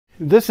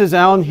This is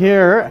Alan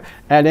here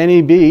at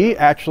NAB,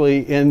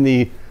 actually in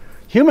the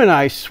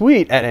HumanEyes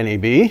suite at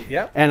NAB.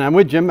 Yep. And I'm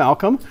with Jim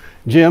Malcolm.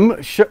 Jim,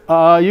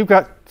 you've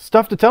got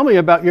stuff to tell me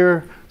about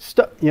your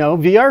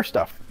VR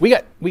stuff. We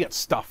got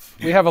stuff.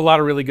 We have a lot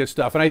of really good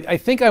stuff. And I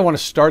think I want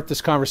to start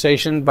this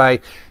conversation by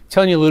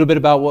telling you a little bit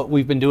about what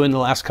we've been doing the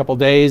last couple of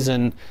days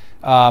and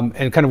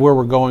kind of where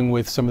we're going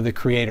with some of the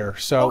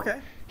creators. So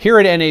here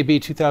at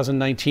NAB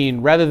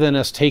 2019, rather than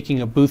us taking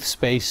a booth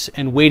space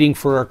and waiting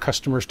for our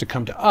customers to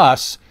come to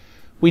us,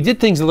 we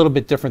did things a little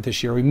bit different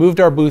this year. We moved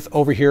our booth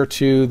over here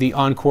to the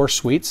Encore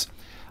Suites,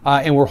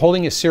 and we're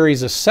holding a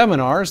series of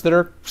seminars that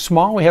are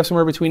small. We have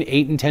somewhere between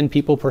 8 and 10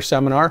 people per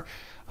seminar,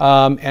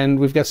 and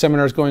we've got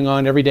seminars going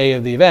on every day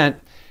of the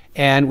event.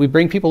 And we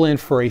bring people in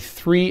for a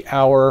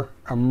 3-hour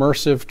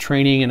immersive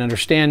training and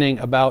understanding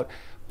about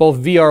both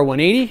VR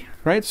 180,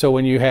 right? So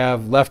when you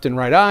have left and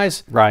right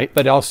eyes, right,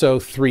 but also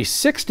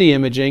 360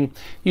 imaging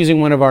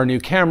using one of our new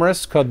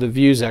cameras called the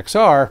Views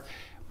XR.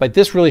 But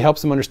this really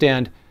helps them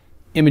understand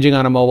imaging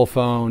on a mobile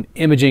phone,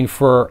 imaging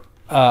for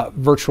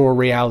virtual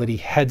reality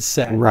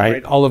headset,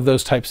 right? All of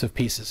those types of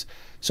pieces.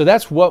 So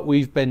that's what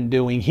we've been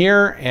doing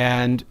here.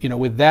 And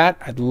with that,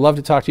 I'd love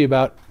to talk to you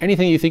about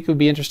anything you think would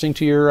be interesting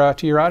to your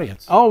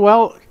audience. Oh,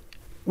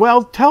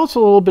 well, tell us a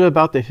little bit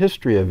about the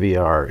history of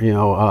VR,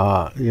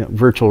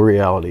 virtual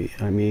reality.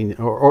 I mean,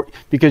 or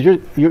because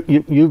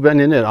you've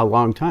been in it a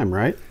long time,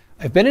 right?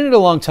 I've been in it a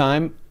long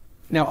time.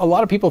 Now, a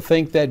lot of people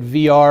think that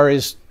VR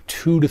is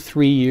 2 to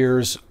 3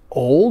 years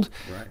old.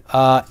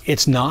 Right.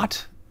 It's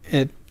not.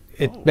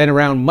 It's been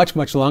around much,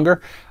 much longer.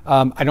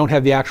 I don't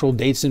have the actual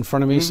dates in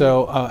front of me,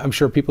 so I'm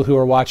sure people who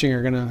are watching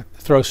are going to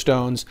throw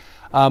stones.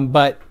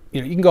 But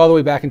you can go all the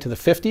way back into the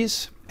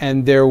 50s,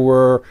 and there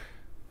were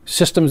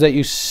systems that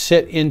you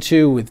sit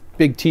into with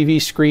big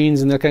TV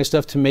screens and that kind of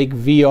stuff to make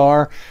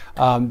VR.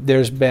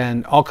 There's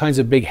been all kinds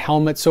of big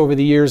helmets over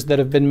the years that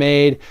have been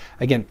made.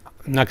 Again,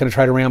 I'm not going to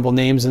try to ramble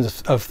names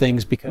of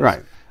things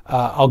because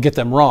I'll get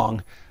them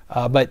wrong.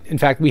 But in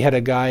fact, we had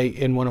a guy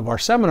in one of our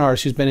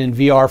seminars who's been in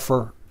VR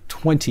for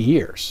 20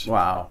 years.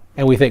 Wow.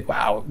 And we think,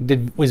 wow,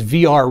 was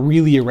VR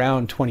really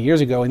around 20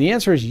 years ago? And the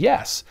answer is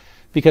yes,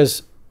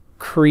 because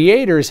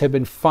creators have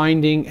been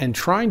finding and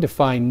trying to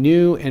find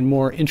new and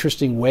more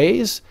interesting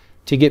ways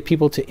to get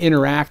people to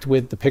interact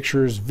with the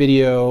pictures,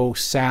 video,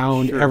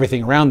 sound,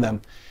 everything around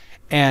them.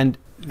 And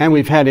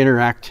we've had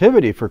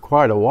interactivity for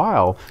quite a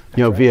while,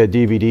 via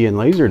DVD and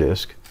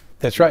Laserdisc.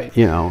 That's right.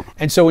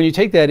 And so when you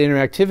take that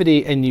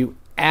interactivity and you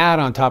add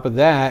on top of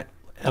that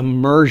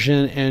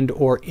immersion and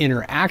or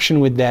interaction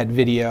with that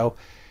video,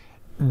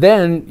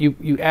 then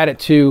you add it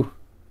to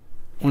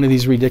one of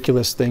these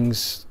ridiculous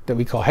things that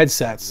we call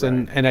headsets.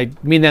 And I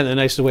mean that in the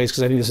nicest ways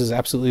because I think this is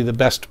absolutely the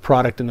best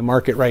product in the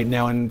market right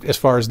now, and as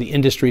far as the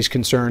industry is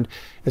concerned,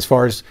 as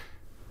far as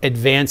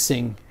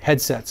advancing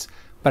headsets.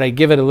 But I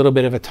give it a little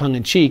bit of a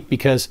tongue-in-cheek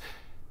because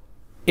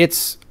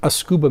it's a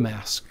scuba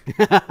mask.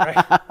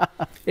 Right?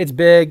 It's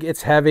big,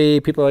 it's heavy.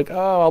 People are like,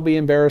 oh, I'll be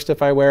embarrassed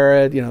if I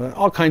wear it.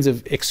 All kinds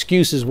of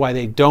excuses why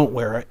they don't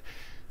wear it.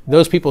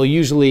 Those people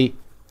usually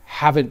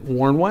haven't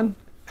worn one,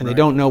 and they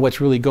don't know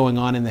what's really going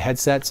on in the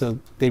headset, so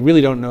they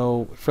really don't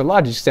know, for a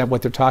large extent,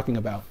 what they're talking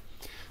about.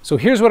 So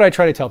here's what I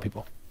try to tell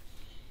people.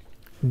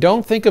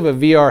 Don't think of a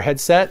VR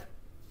headset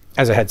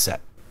as a headset.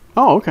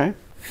 Oh, okay.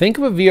 Think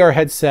of a VR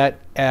headset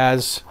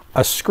as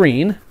a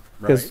screen,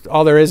 because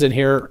all there is in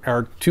here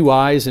are 2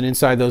 eyes, and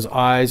inside those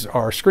eyes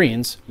are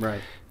screens. Right.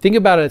 Think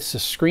about it as a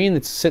screen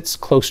that sits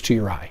close to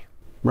your eye.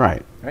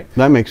 Right.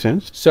 That makes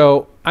sense.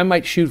 So I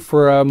might shoot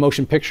for a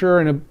motion picture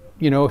and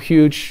a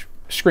huge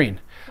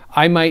screen.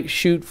 I might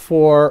shoot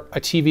for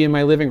a TV in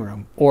my living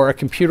room, or a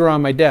computer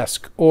on my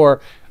desk, or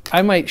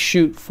I might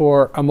shoot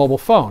for a mobile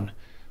phone.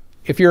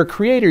 If you're a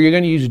creator, you're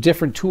going to use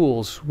different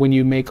tools when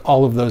you make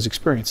all of those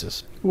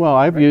experiences. Well,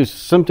 I've used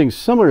something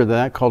similar to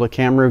that called a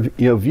camera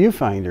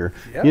viewfinder.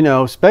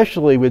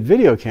 Especially with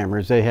video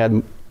cameras, they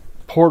had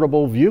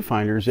portable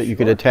viewfinders that you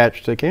could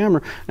attach to the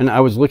camera. And I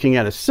was looking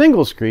at a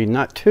single screen,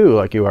 not 2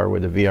 like you are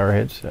with a VR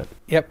headset.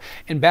 Yep.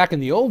 And back in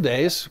the old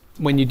days,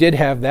 when you did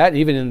have that,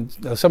 even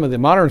in some of the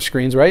modern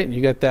screens, right?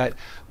 You got that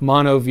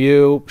mono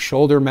view,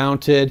 shoulder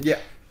mounted.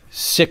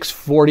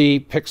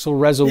 640 pixel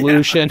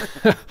resolution.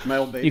 My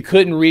old baby. You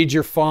couldn't read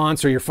your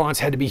fonts, or your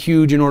fonts had to be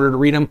huge in order to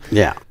read them.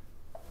 Yeah.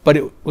 But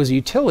it was a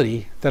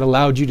utility that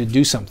allowed you to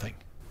do something.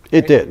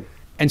 It did.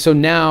 And so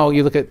now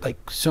you look at,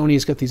 like,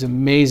 Sony's got these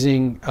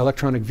amazing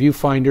electronic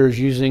viewfinders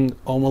using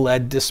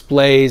OLED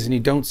displays, and you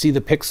don't see the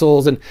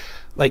pixels. And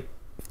like,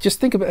 just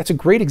think about, that's a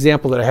great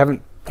example that I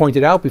haven't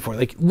pointed out before.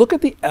 Like, look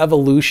at the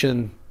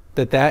evolution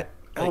that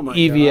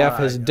EVF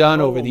has done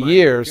over the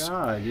years. Oh my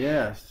God,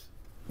 yes.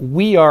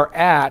 We are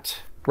at,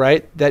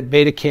 that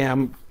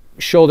Betacam,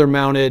 shoulder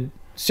mounted,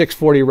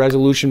 640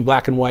 resolution,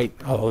 black and white.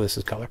 Oh, this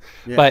is color.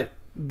 But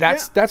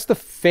that's the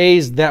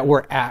phase that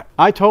we're at.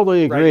 I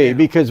totally agree,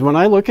 because when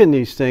I look in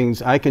these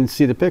things, I can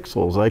see the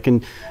pixels. I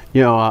can,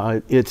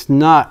 it's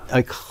not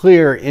a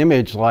clear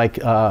image like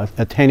a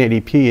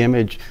 1080p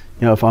image,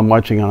 if I'm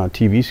watching on a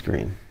TV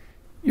screen.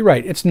 You're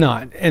right, it's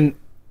not. And,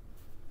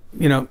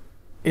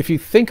 if you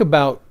think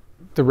about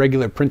the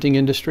regular printing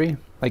industry,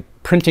 like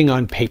printing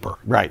on paper.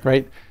 Right.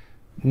 Right.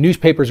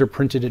 Newspapers are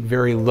printed at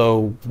very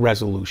low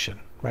resolution.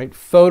 Right.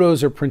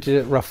 Photos are printed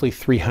at roughly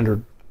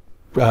 300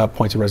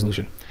 points of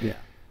resolution. Yeah.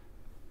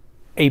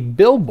 A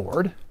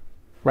billboard,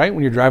 right?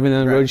 When you're driving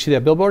down the road, you see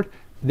that billboard.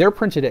 They're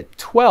printed at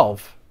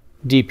 12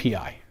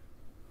 DPI.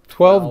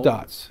 12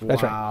 dots.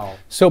 That's right.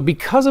 So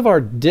because of our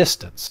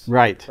distance,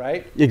 right,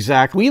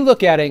 exactly, we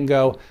look at it and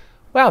go,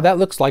 wow, that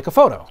looks like a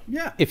photo.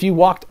 Yeah. If you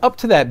walked up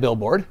to that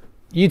billboard,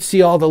 you'd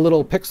see all the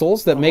little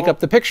pixels that make up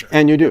the picture.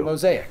 And you do. The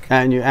mosaic.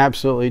 And you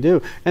absolutely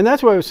do. And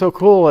that's why it was so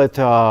cool at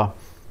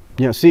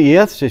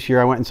CES this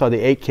year. I went and saw the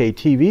 8K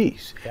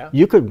TVs. Yeah.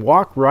 You could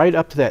walk right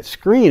up to that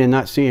screen and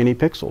not see any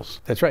pixels.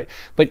 That's right.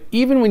 But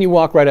even when you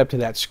walk right up to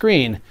that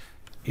screen,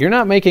 you're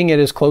not making it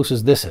as close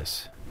as this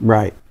is.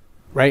 Right.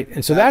 Right.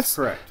 And so that's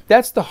correct.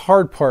 That's the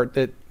hard part.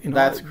 That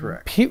that's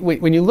correct.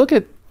 When you look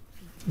at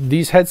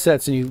these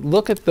headsets and you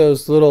look at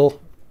those little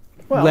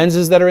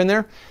lenses that are in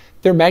there,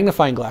 they're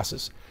magnifying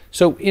glasses.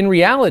 So in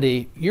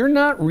reality, you're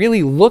not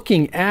really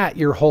looking at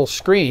your whole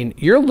screen.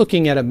 You're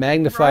looking at a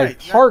magnified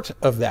part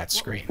of that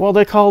screen. Well,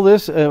 they call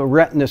this a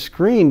retina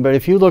screen, but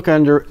if you look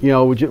under,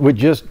 with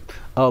just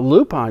a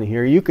loop on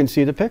here, you can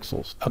see the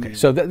pixels. Okay,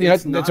 so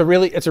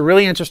it's a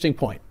really interesting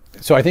point.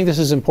 So I think this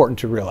is important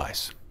to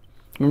realize.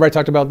 Remember I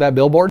talked about that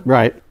billboard?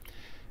 Right.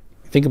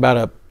 Think about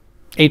a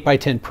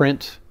 8x10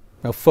 print,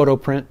 a photo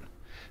print.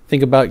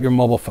 Think about your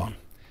mobile phone.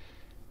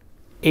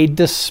 A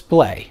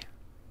display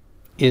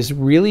is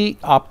really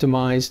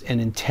optimized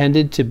and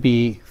intended to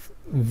be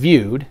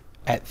viewed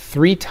at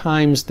 3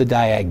 times the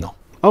diagonal.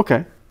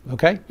 Okay.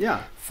 Okay?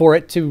 Yeah. For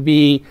it to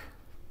be,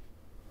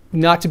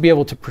 not to be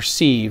able to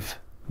perceive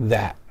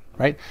that,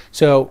 right?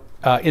 So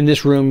in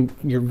this room,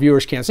 your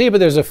viewers can't see it, but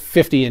there's a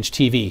 50-inch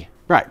TV.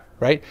 Right.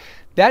 Right?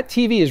 That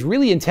TV is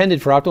really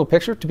intended for optical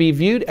picture to be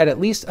viewed at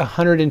least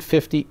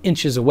 150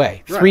 inches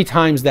away, 3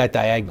 times that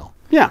diagonal.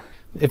 Yeah.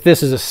 If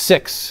this is a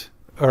 6,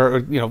 or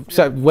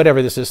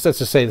whatever this is, let's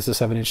just say this is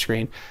a 7-inch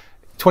screen,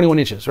 21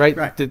 inches, right?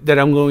 That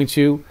I'm going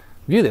to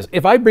view this.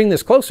 If I bring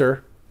this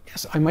closer,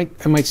 yes, I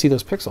might see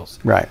those pixels.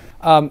 Right.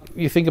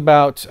 You think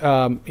about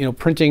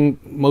printing.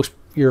 Most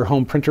your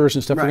home printers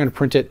and stuff are going to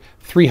print at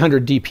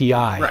 300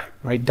 DPI,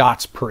 right?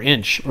 Dots per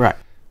inch. Right.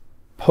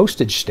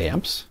 Postage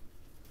stamps,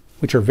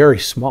 which are very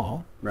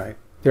small, right?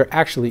 They're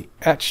actually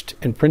etched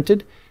and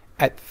printed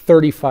at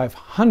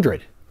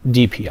 3,500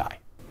 DPI.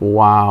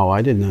 Wow,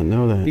 I did not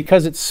know that.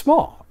 Because it's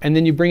small, and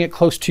then you bring it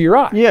close to your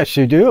eye. Yes,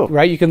 you do.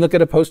 Right, you can look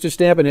at a postage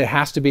stamp, and it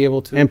has to be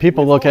able to. And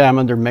people look at them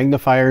under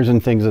magnifiers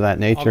and things of that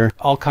nature.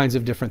 All kinds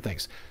of different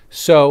things.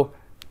 So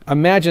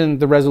imagine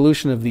the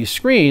resolution of these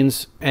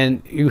screens,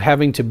 and you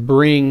having to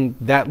bring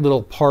that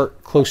little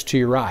part close to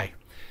your eye.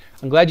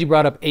 I'm glad you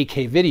brought up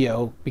 8K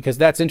video, because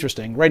that's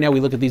interesting. Right now we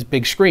look at these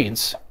big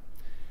screens.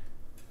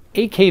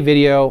 8K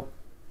video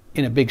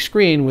in a big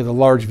screen with a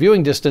large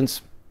viewing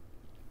distance,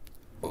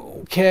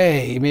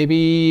 okay, maybe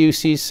you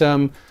see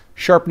some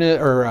sharpness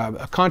or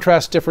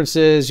contrast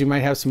differences. You might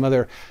have some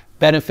other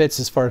benefits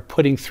as far as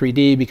putting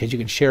 3D, because you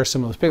can share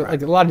some of those pictures,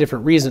 like a lot of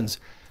different reasons.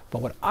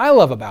 But what I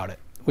love about it,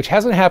 which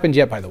hasn't happened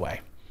yet, by the way,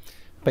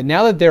 but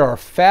now that there are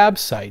fab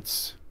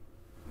sites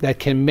that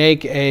can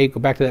make go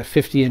back to that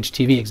 50-inch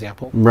TV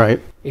example. Right.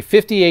 A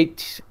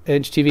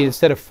 58-inch TV,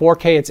 instead of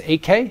 4K, it's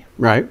 8K.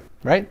 Right.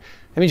 Right?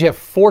 That means you have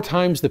 4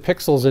 times the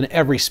pixels in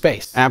every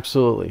space.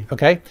 Absolutely.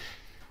 Okay?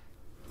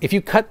 If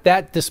you cut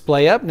that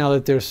display up, now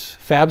that there's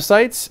fab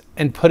sites,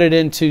 and put it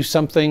into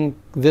something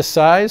this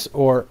size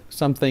or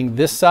something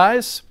this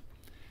size,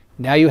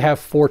 now you have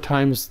 4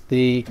 times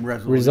the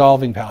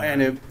resolving power.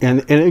 And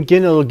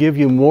again, it'll give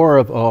you more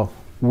of a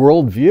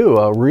world view,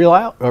 a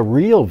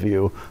real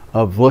view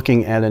of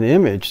looking at an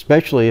image,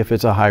 especially if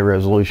it's a high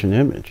resolution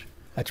image.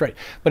 That's right.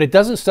 But it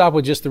doesn't stop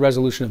with just the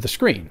resolution of the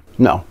screen.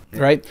 No.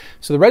 Right?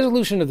 So the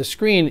resolution of the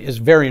screen is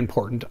very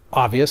important,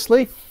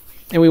 obviously,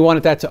 and we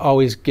want that to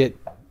always get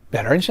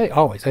better. And say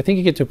always. I think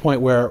you get to a point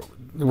where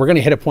we're going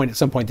to hit a point at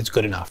some point that's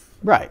good enough.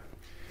 Right.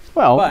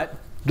 Well,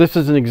 this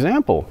is an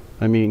example.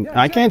 I mean,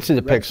 I can't see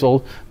the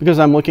pixel because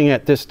I'm looking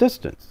at this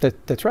distance.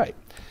 That's right.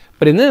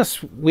 But in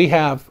this, we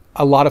have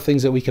a lot of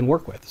things that we can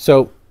work with.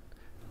 So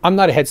I'm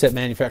not a headset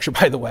manufacturer,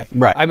 by the way.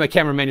 Right. I'm a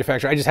camera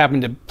manufacturer. I just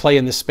happen to play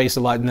in this space a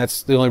lot, and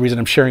that's the only reason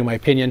I'm sharing my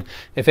opinion.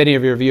 If any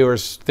of your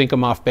viewers think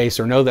I'm off base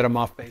or know that I'm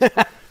off base,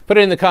 put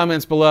it in the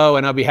comments below,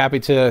 and I'll be happy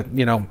to,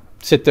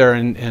 sit there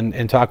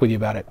and talk with you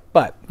about it.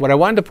 But what I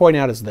wanted to point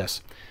out is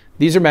this.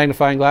 These are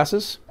magnifying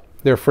glasses.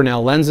 They're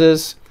Fresnel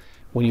lenses.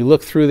 When you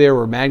look through there,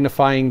 we're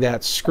magnifying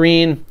that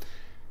screen.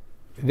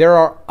 There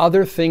are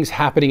other things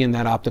happening in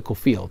that optical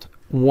field.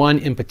 One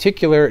in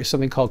particular is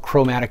something called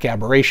chromatic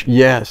aberration.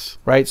 Yes.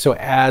 Right? So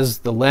as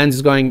the lens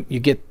is going, you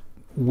get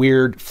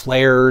weird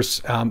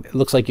flares. It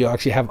looks like you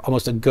actually have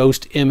almost a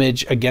ghost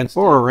image against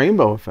Or a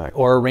rainbow effect.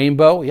 Or a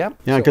rainbow, yeah.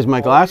 Yeah, because my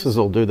glasses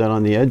will do that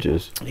on the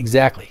edges.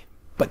 Exactly.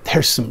 But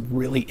there's some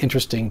really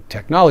interesting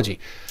technology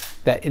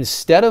that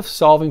instead of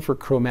solving for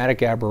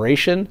chromatic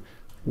aberration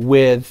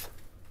with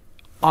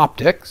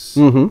optics,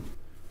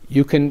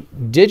 you can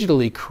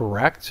digitally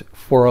correct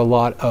for a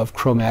lot of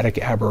chromatic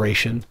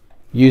aberration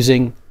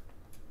using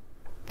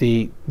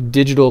the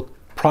digital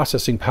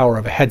processing power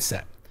of a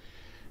headset.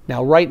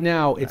 Now, right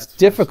now, it's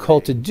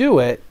difficult to do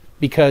it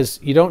because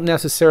you don't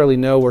necessarily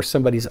know where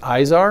somebody's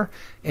eyes are,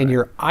 and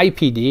your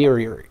IPD, or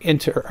your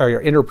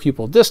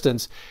interpupil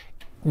distance,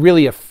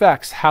 really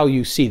affects how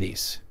you see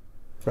these,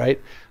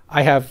 right?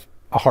 I have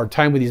a hard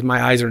time with these.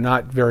 My eyes are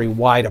not very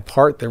wide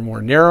apart. They're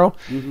more narrow.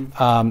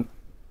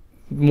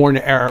 More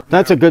narrow.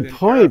 That's a good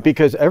point,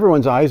 because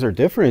everyone's eyes are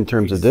different in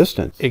terms of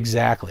distance.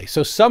 Exactly.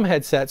 So some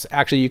headsets,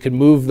 actually, you can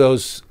move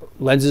those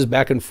lenses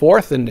back and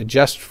forth and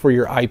adjust for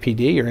your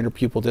IPD, your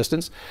interpupil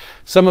distance.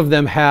 Some of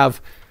them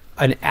have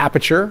an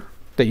aperture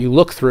that you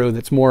look through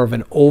that's more of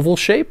an oval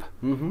shape,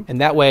 and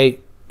that way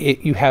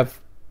you have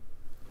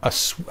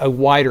a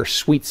wider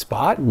sweet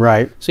spot.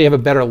 Right. So you have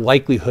a better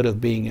likelihood of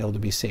being able to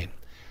be seen.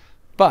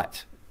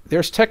 But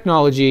there's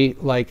technology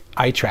like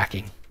eye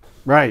tracking.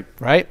 Right.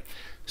 Right?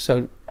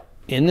 So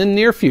in the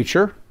near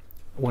future,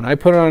 when I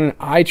put on an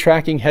eye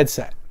tracking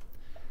headset,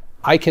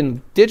 I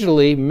can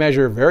digitally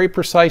measure very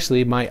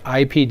precisely my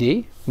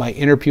IPD, my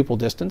interpupil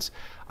distance.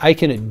 I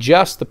can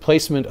adjust the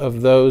placement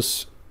of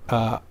those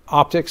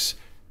optics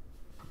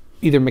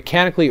either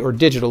mechanically or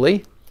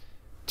digitally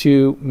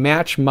to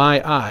match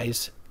my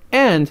eyes.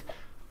 And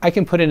I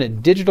can put in a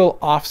digital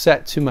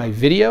offset to my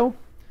video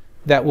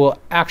that will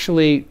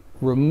actually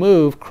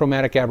remove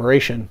chromatic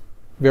aberration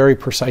very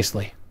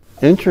precisely.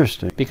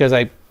 Interesting. Because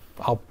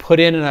I'll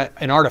put in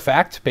an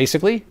artifact,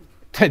 basically,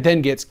 that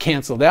then gets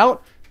canceled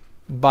out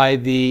by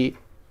the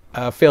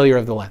failure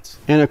of the lens.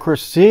 And of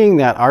course, seeing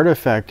that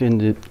artifact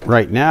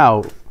right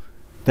now,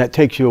 that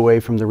takes you away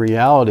from the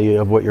reality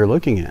of what you're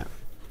looking at.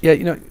 Yeah,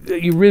 you know,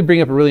 you really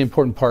bring up a really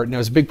important part, and it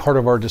was a big part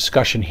of our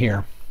discussion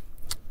here.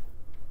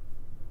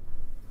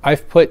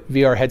 I've put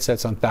VR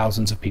headsets on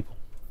thousands of people,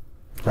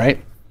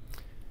 right?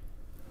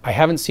 I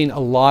haven't seen a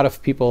lot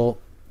of people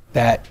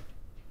that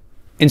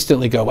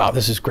instantly go, wow,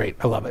 this is great,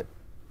 I love it.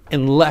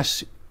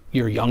 Unless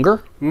you're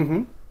younger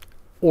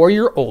or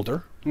you're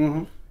older.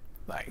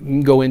 I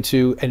can go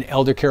into an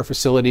elder care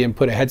facility and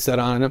put a headset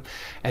on them,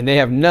 and they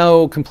have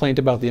no complaint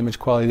about the image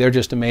quality. They're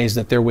just amazed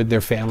that they're with their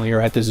family or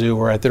at the zoo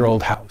or at their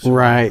old house.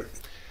 Right.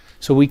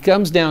 So it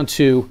comes down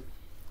to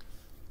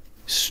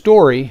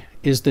story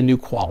is the new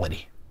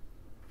quality.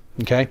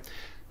 Okay?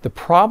 The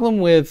problem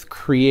with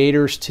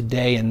creators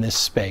today in this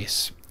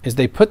space is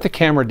they put the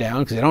camera down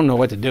because they don't know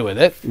what to do with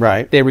it.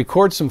 Right. They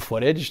record some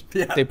footage.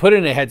 Yeah. They put it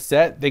in a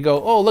headset. They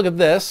go, oh, look at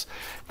this.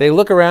 They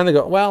look around. They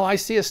go, well, I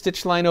see a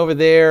stitch line over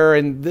there,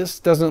 and this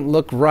doesn't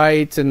look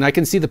right, and I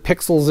can see the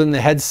pixels in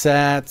the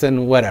headset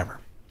and whatever.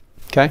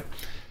 Okay?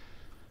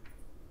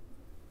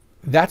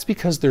 That's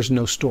because there's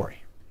no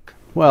story.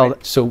 Well,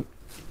 right? So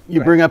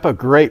you bring up a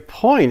great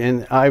point,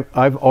 and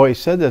I've always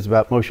said this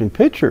about motion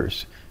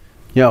pictures.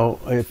 You know,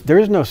 if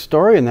there's no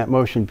story in that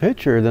motion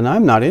picture, then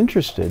I'm not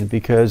interested,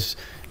 because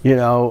you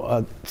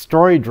know,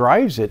 story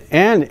drives it,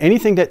 and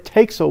anything that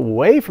takes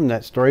away from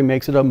that story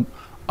makes it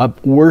a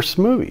worse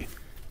movie.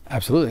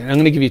 Absolutely. And I'm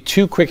going to give you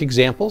two quick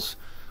examples.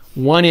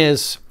 One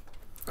is,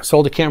 I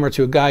sold a camera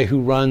to a guy who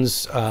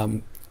runs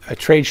a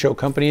trade show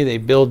company. They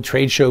build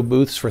trade show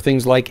booths for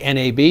things like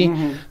NAB.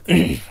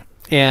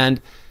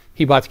 And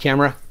he bought the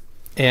camera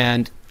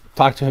and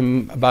talked to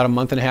him about a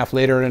month and a half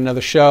later at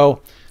another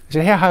show. I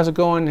said, hey, how's it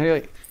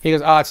going? He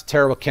goes, oh, it's a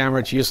terrible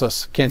camera. It's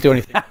useless. Can't do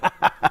anything.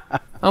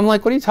 I'm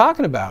like, what are you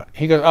talking about?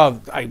 He goes, oh,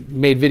 I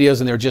made videos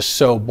and they're just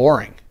so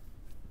boring.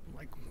 I'm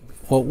like,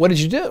 well, what did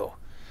you do?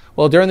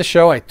 Well, during the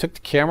show, I took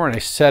the camera and I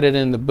set it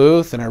in the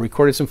booth and I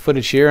recorded some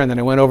footage here, and then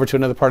I went over to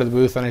another part of the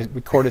booth and I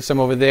recorded some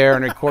over there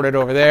and I recorded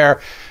over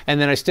there,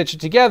 and then I stitched it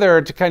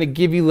together to kind of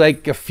give you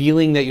like a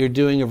feeling that you're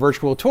doing a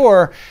virtual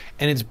tour,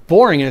 and it's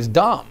boring and it's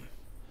dumb.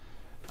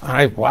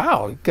 And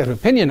wow, you got an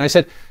opinion. I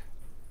said,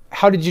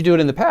 how did you do it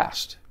in the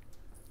past?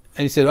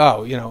 And he said,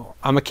 oh, you know,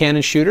 I'm a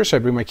Canon shooter, so I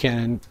bring my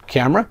Canon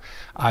camera.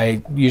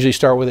 I usually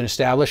start with an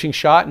establishing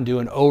shot and do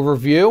an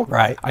overview.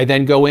 Right. I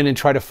then go in and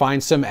try to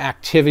find some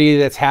activity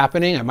that's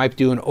happening. I might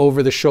do an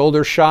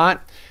over-the-shoulder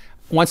shot.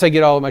 Once I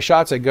get all of my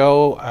shots, I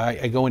go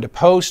into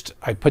post,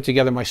 I put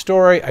together my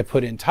story, I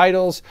put in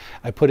titles,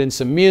 I put in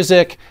some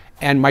music,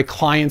 and my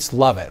clients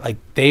love it. Like,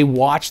 they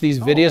watch these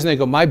videos and they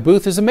go, my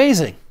booth is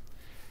amazing.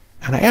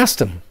 And I asked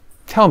them,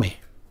 tell me,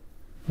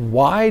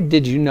 why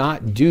did you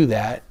not do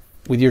that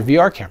with your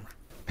VR camera?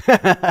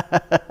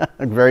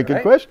 A very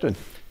good question.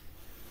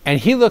 And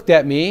he looked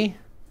at me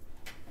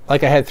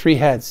like I had three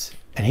heads,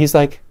 and he's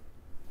like,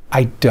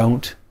 I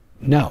don't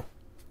know.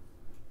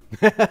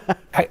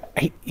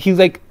 He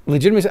like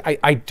legitimately said,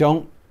 I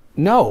don't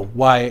know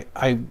why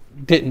I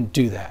didn't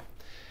do that.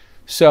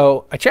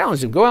 So I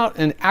challenged him, go out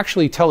and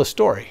actually tell a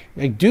story.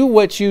 Like, do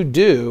what you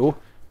do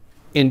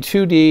in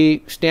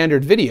 2D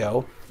standard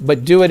video,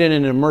 but do it in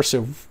an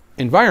immersive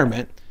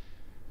environment.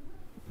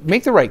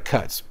 Make the right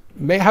cuts,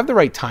 have the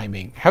right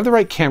timing, have the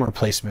right camera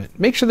placement,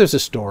 make sure there's a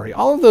story,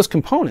 all of those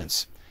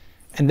components.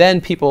 And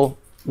then people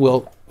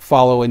will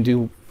follow and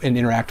do and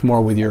interact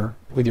more with your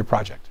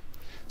project.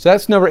 So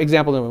that's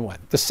example number one.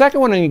 The second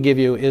one I'm going to give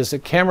you is a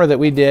camera that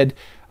we did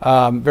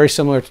very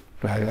similar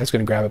I was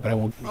going to grab it, but I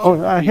won't.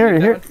 Oh,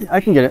 here, I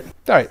can get it.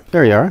 All right.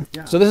 There you are.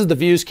 Yeah. So this is the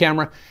Views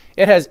camera.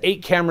 It has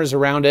 8 cameras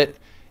around it.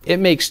 It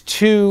makes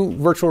 2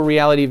 virtual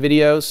reality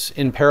videos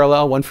in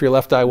parallel, one for your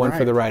left eye, one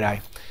for the right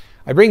eye.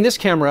 I bring this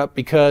camera up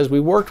because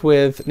we worked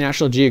with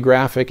National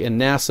Geographic and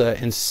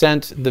NASA and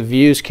sent the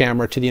Views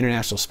camera to the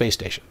International Space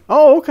Station.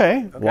 Oh,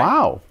 okay.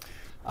 Wow.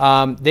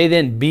 They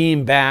then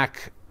beam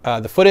back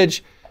the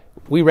footage.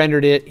 We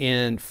rendered it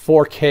in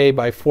 4K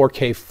by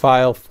 4K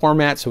file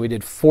format, so we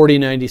did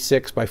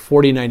 4096 by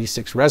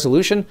 4096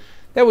 resolution.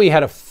 Then we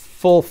had a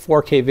full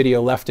 4K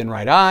video left and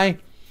right eye.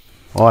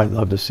 Oh, I'd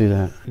love to see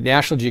that.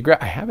 National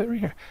Geographic, I have it right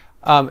here.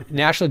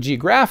 National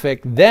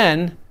Geographic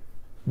then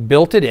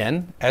built it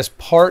in as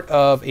part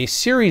of a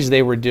series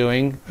they were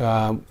doing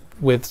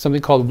with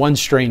something called One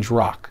Strange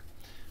Rock.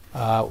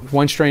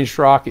 One Strange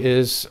Rock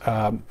is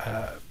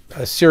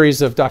a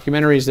series of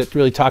documentaries that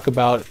really talk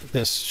about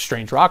this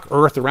strange rock,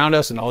 Earth around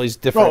us, and all these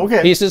different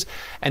pieces.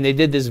 And they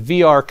did this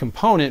VR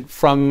component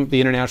from the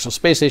International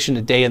Space Station,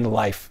 A Day in the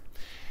Life.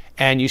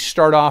 And you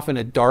start off in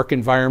a dark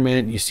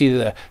environment, you see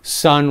the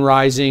sun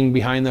rising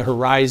behind the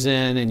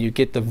horizon, and you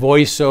get the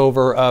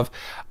voiceover of,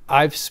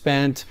 I've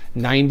spent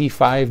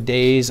 95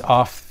 days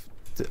off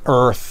the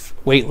Earth,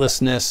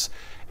 weightlessness,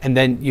 and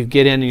then you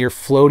get in and you're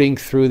floating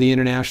through the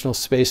International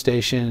Space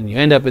Station, and you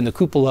end up in the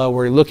cupola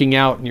where you're looking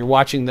out and you're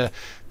watching the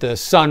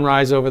sun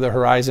rise over the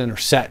horizon, or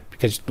set,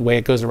 because the way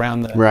it goes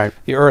around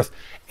the Earth.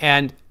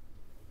 And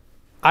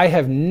I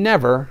have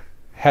never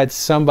had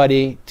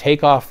somebody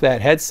take off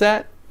that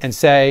headset and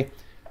say,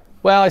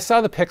 well, I saw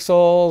the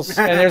pixels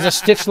and there's a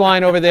stitch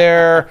line over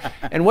there,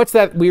 and what's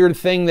that weird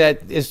thing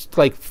that is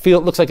like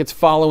looks like it's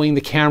following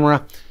the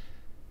camera?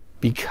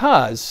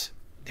 Because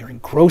they're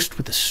engrossed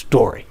with the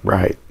story.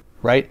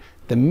 Right?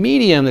 The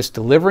medium that's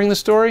delivering the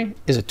story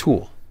is a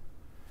tool.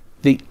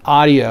 The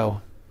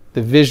audio,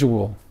 the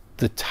visual,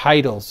 the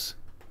titles,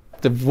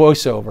 the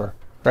voiceover,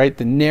 right?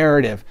 The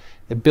narrative,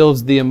 it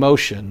builds the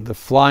emotion, the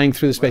flying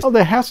through the space. Oh,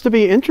 that has to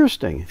be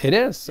interesting. It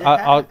is.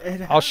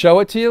 I'll show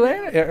it to you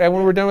later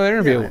when we're done with the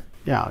interview.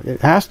 Yeah, it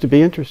has to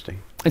be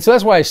interesting. And so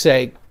that's why I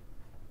say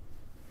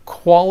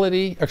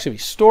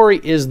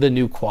story is the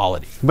new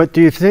quality. But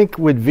do you think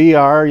with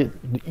VR,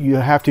 you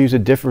have to use a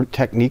different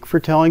technique for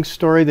telling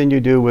story than you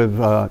do with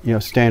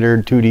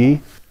standard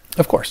 2D?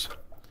 Of course.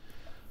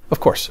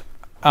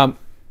 I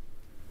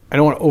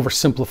don't want to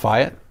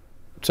oversimplify it.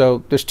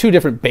 So there's 2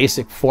 different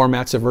basic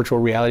formats of virtual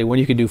reality. One,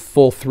 you can do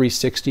full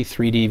 360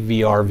 3D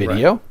VR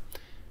video. Right.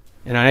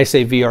 And when I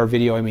say VR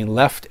video, I mean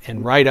left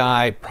and right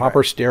eye,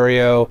 proper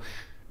stereo,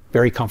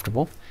 very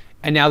comfortable.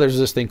 And now there's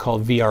this thing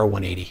called VR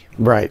 180.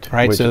 Right.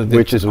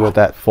 Which is what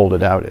that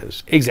folded out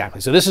is. Exactly.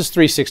 So this is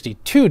 360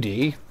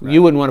 2D. Right.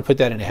 You wouldn't want to put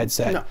that in a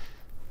headset. No.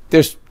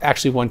 There's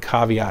actually one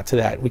caveat to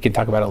that. We can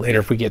talk about it later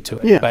if we get to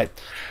it. Yeah.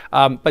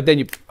 But then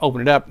you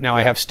open it up. Now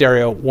I have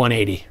stereo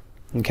 180.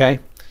 Okay.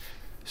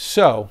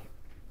 So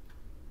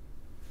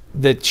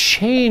the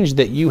change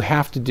that you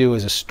have to do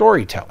as a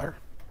storyteller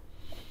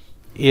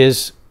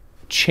is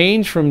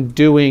change from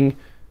doing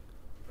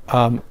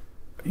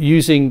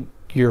using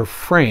your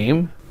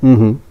frame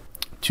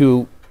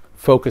to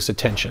focus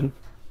attention,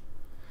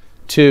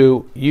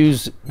 to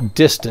use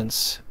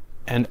distance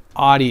and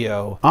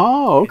audio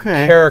and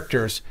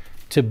characters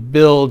to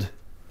build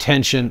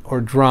tension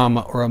or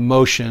drama or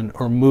emotion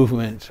or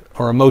movement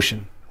or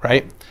emotion,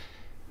 right?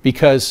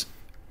 Because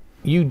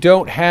you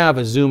don't have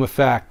a zoom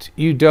effect,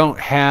 you don't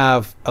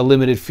have a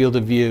limited field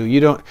of view,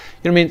 you know what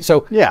I mean?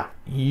 So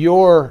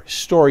your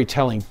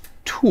storytelling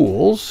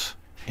tools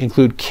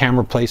include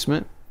camera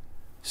placement,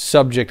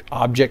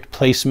 subject-object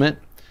placement,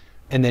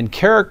 and then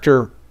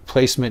character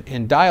placement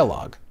in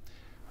dialogue.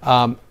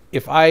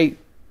 If I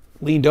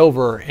leaned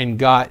over and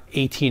got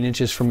 18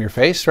 inches from your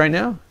face right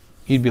now,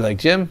 you'd be like,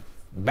 Jim,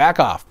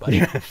 back off,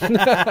 buddy.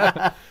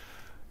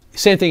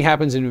 Same thing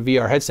happens in a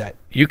VR headset.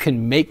 You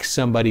can make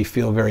somebody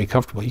feel very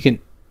comfortable. You can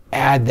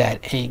add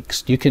that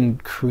angst. You can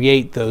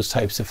create those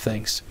types of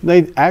things.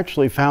 They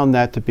actually found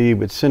that to be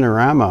with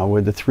Cinerama,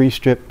 with the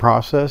 3-strip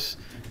process.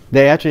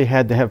 They actually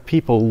had to have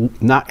people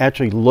not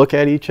actually look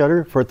at each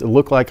other for it to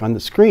look like on the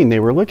screen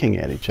they were looking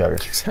at each other.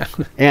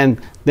 Exactly. And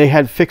they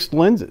had fixed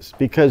lenses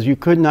because you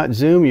could not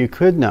zoom, you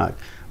could not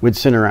with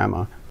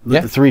Cinerama. The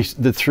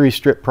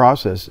 3-strip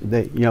process.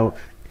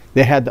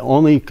 They had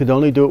could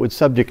only do it with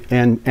subject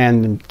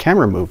and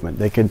camera movement.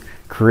 They could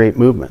create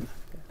movement.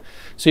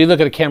 So you look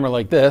at a camera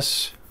like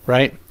this,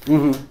 right?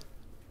 Mm-hmm.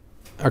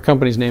 Our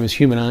company's name is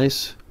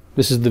HumanEyes.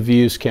 This is the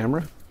Views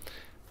camera.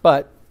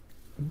 But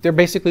they're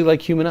basically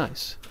like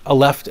HumanEyes, a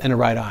left and a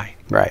right eye.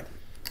 Right.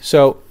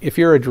 So if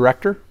you're a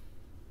director,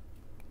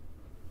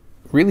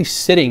 really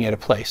sitting at a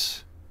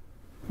place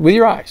with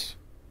your eyes,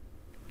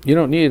 you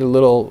don't need a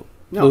little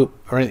loop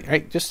or anything,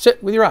 right? Just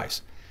sit with your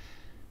eyes.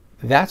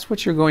 That's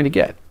what you're going to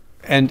get.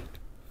 And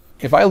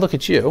if I look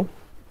at you,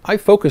 I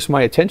focus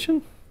my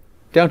attention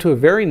down to a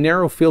very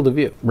narrow field of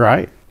view.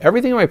 Right.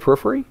 Everything in my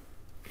periphery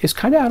is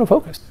kind of out of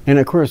focus. And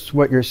of course,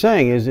 what you're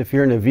saying is if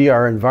you're in a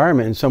VR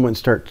environment and someone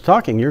starts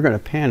talking, you're going to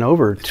pan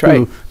over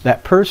to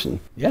that person.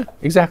 Yeah,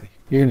 exactly.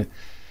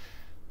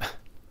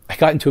 I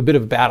got into a bit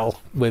of a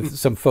battle with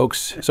some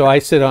folks. So I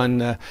sit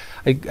on,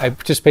 I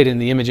participate in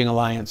the Imaging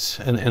Alliance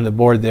and the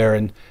board there,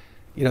 and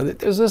you know,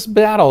 there's this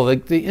battle.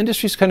 Like the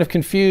industry's kind of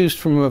confused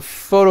from a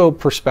photo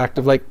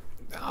perspective, like,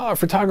 oh, are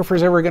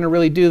photographers ever going to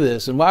really do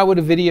this? And why would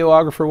a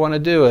videographer want to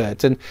do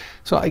it? And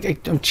so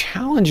I'm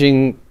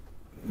challenging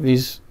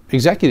these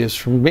executives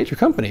from major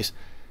companies,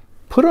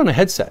 put on a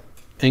headset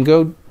and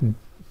go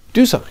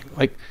do something.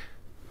 Like,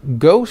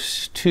 go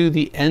to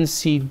the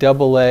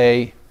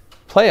NCAA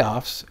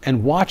playoffs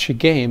and watch a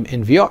game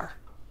in VR.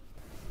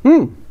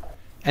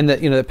 And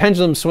the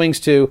pendulum swings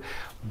to,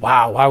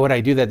 wow, why would I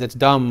do that? That's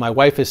dumb. My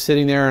wife is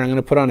sitting there and I'm going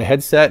to put on a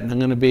headset and I'm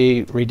going to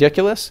be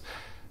ridiculous,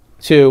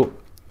 to,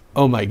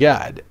 oh my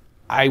God,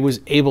 I was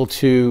able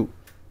to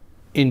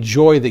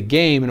enjoy the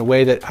game in a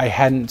way that I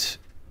hadn't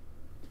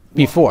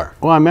before.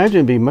 Well, I imagine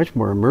it'd be much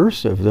more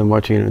immersive than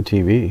watching it on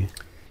TV.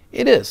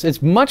 It is.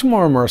 It's much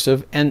more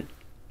immersive. And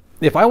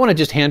if I want to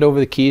just hand over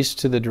the keys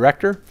to the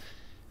director,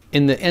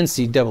 in the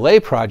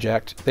NCAA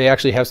project, they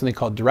actually have something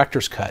called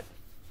Director's Cut.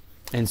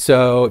 And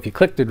so if you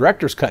click the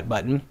Director's Cut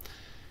button,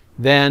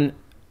 then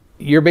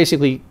you're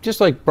basically,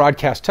 just like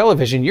broadcast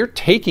television, you're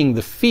taking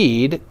the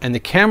feed and the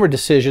camera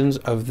decisions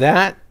of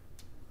that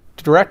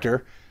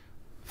director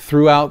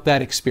throughout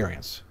that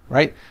experience,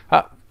 right?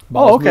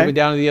 Ball's moving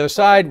down to the other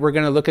side. We're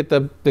going to look at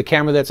the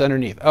camera that's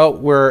underneath. Oh,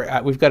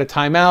 we've got a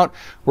timeout.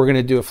 We're going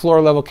to do a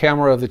floor level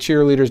camera of the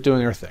cheerleaders doing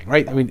their thing,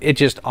 right? I mean, it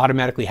just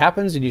automatically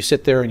happens, and you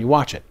sit there and you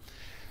watch it.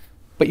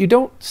 But you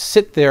don't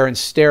sit there and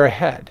stare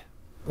ahead.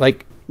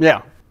 Like,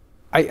 yeah.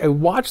 I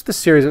watched the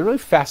series. It was really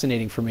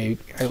fascinating for me.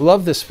 I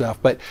love this stuff.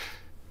 But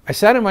I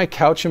sat on my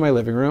couch in my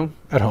living room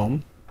at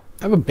home.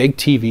 I have a big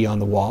TV on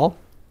the wall.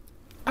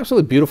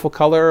 Absolutely beautiful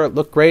color. It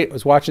looked great. I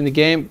was watching the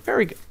game.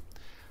 Very good.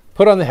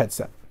 Put on the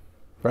headset,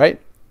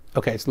 right?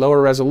 Okay, it's lower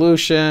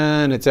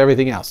resolution. It's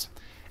everything else.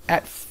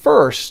 At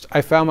first,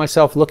 I found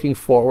myself looking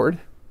forward,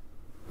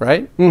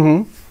 right?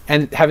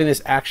 And having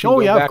this action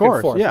go back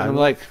and forth. Yeah. And I'm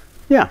like,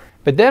 yeah.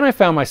 But then I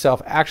found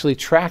myself actually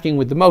tracking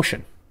with the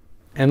motion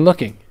and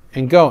looking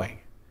and going,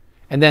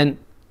 and then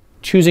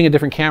choosing a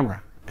different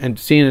camera and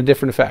seeing a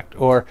different effect,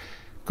 or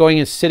going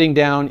and sitting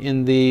down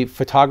in the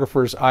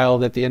photographer's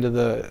aisle at the end of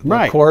the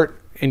court,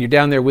 and you're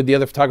down there with the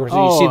other photographers,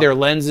 and you see their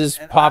lenses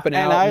popping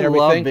out and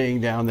everything. I love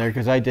being down there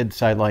because I did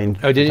sideline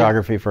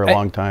photography for a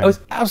long time. It was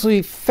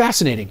absolutely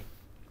fascinating.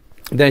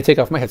 Then I take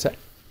off my headset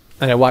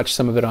and I watch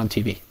some of it on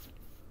TV.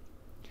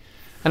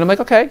 And I'm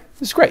like, okay,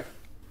 this is great.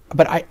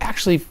 But I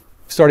actually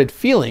started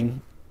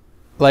feeling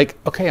like,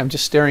 okay, I'm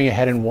just staring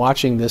ahead and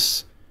watching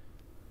this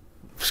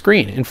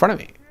screen in front of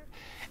me.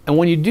 And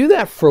when you do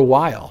that for a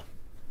while,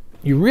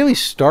 you really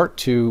start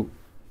to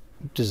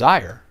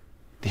desire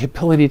the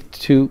ability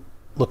to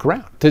look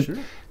around,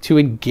 to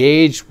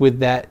engage with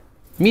that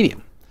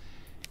medium.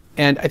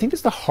 And I think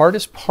that's the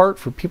hardest part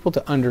for people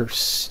to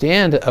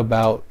understand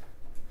about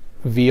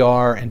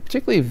VR, and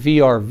particularly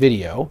VR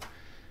video,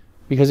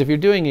 because if you're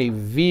doing a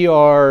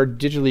VR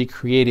digitally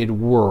created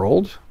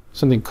world,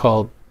 something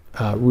called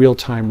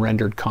real-time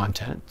rendered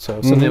content,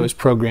 so something that was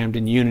programmed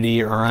in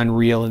Unity or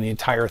Unreal, and the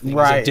entire thing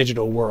is a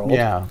digital world,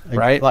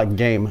 right? Like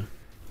game.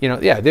 You know,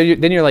 yeah.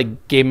 Then you're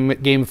like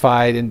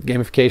gamified and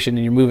gamification,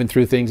 and you're moving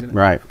through things.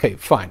 Right. Okay,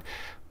 fine.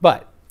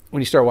 But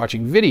when you start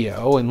watching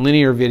video and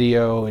linear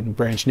video and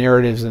branch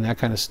narratives and that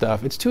kind of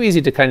stuff, it's too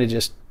easy to kind of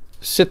just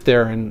sit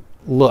there and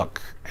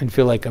look and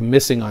feel like I'm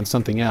missing on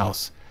something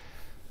else.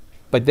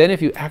 But then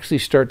if you actually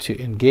start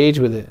to engage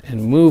with it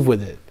and move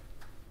with it,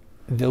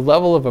 the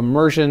level of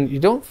immersion, you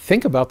don't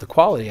think about the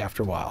quality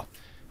after a while.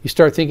 You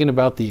start thinking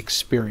about the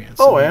experience.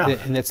 Oh, yeah.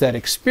 And it's that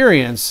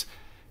experience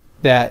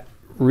that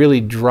really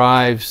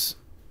drives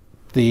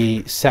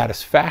the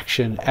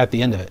satisfaction at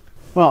the end of it.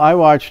 Well, I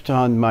watched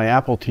on my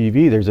Apple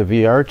TV, there's a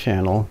VR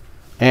channel,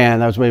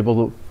 and I was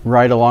able to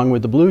ride along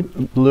with the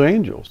Blue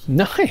Angels.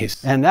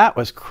 Nice. And that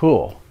was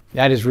cool.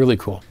 That is really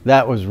cool.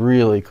 That was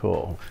really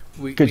cool.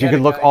 Because you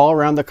could look all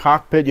around the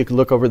cockpit, you could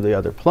look over the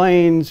other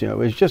planes, you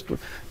know, it was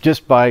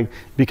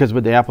because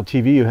with the Apple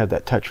TV you had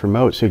that touch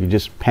remote, so you could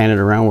just pan it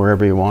around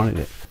wherever you wanted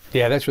it.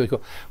 Yeah, that's really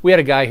cool. We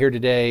had a guy here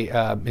today,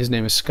 his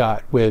name is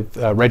Scott, with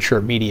Red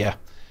Shirt Media,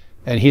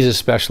 and he's a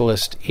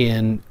specialist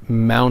in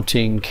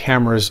mounting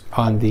cameras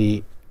on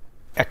the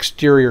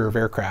exterior of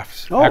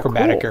aircraft,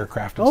 acrobatic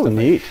aircraft and stuff.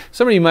 Neat.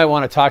 Somebody you might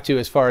want to talk to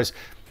as far as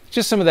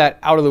just some of that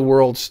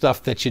out-of-the-world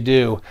stuff that you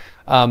do.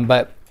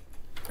 But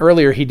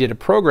earlier he did a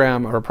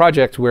program or a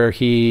project where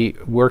he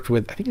worked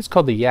with, I think it's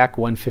called the Yak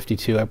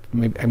 152.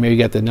 I maybe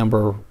got the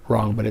number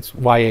wrong, but it's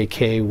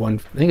YAK1,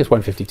 I think it's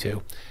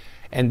 152.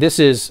 And this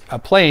is a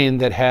plane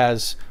that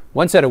has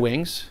one set of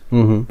wings,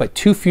 but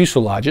two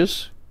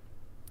fuselages,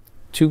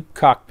 two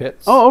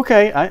cockpits. Oh,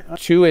 okay.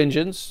 Two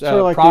engines,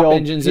 so like prop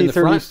engines in the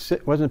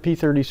front. Wasn't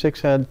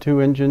P-36 had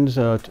two engines?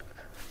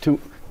 Two,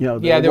 you know,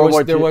 there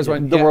was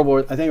one. The World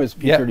War, I think it was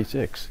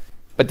P-36.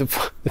 But the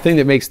thing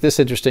that makes this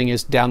interesting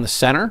is down the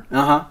center,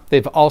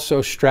 they've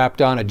also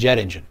strapped on a jet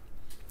engine.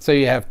 So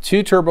you have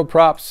two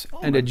turboprops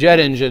and a jet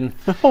engine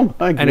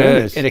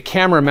and a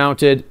camera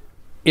mounted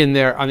in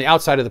there on the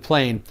outside of the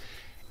plane.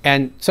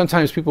 And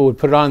sometimes people would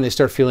put it on and they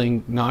start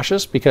feeling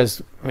nauseous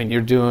because, I mean,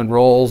 you're doing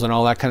rolls and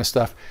all that kind of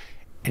stuff.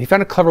 And he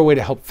found a clever way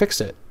to help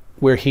fix it,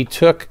 where he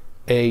took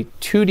a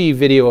 2D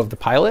video of the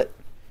pilot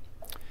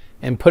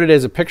and put it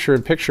as a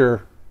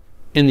picture-in-picture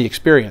in the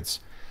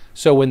experience.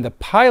 So when the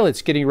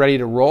pilot's getting ready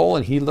to roll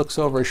and he looks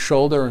over his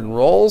shoulder and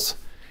rolls,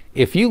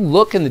 if you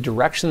look in the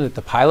direction that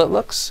the pilot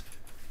looks,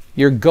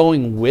 you're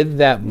going with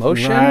that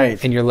motion,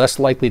 and you're less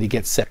likely to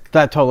get sick.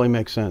 That totally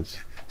makes sense.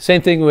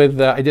 Same thing with,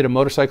 I did a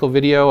motorcycle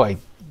video. I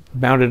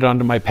mounted it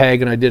onto my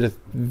peg and I did a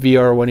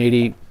VR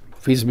 180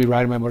 feasibly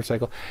riding my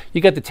motorcycle.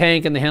 You got the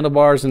tank and the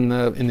handlebars and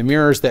the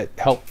mirrors that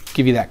help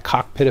give you that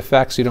cockpit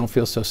effect so you don't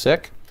feel so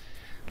sick.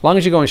 As long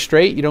as you're going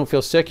straight, you don't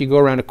feel sick, you go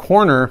around a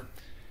corner.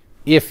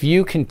 If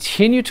you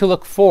continue to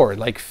look forward,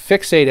 like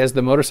fixate as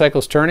the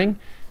motorcycle's turning,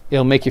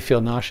 it'll make you feel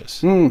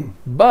nauseous.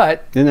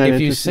 But if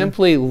you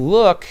simply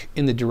look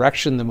in the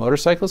direction the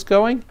motorcycle's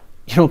going,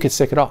 you don't get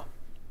sick at all.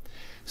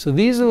 So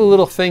these are the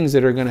little things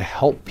that are going to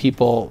help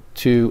people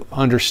to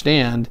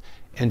understand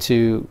and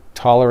to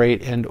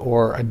tolerate and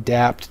or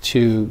adapt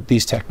to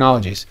these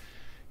technologies.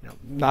 You know,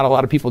 not a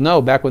lot of people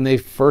know, back when they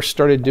first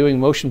started doing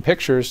motion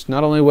pictures,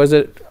 not only was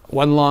it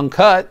one long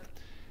cut,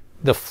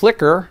 the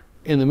flicker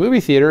in the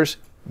movie theaters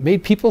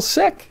made people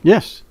sick.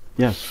 Yes.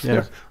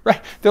 Right.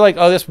 They're like,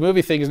 oh, this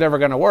movie thing is never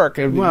going to work.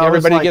 And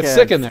everybody gets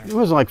sick in there. It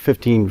was like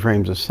 15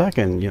 frames a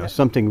second,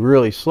 something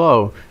really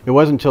slow. It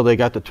wasn't until they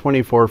got to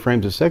 24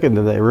 frames a second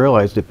that they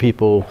realized that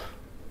people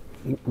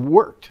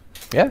worked.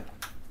 Yeah.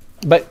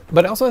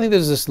 But also I think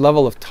there's this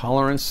level of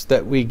tolerance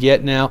that we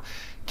get now.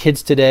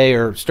 Kids today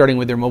are starting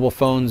with their mobile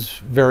phones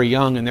very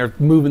young, and they're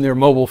moving their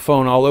mobile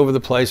phone all over the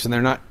place, and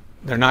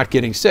they're not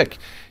getting sick.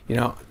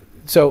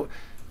 So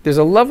there's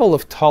a level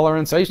of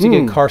tolerance. I used to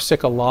get car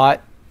sick a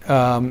lot.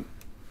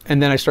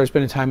 And then I started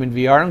spending time in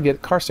VR. I don't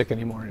get car sick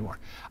anymore.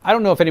 I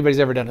don't know if anybody's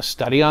ever done a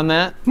study on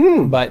that,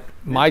 but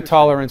my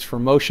tolerance for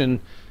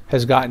motion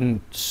has gotten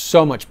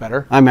so much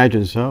better. I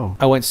imagine so.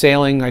 I went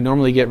sailing. I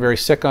normally get very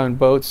sick on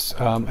boats.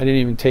 I didn't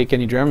even take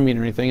any Dramamine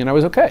or anything, and I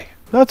was okay.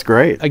 That's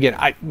great. Again,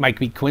 I might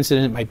be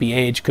coincident, it might be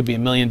age, could be a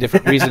million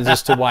different reasons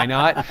as to why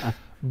not.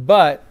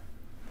 But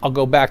I'll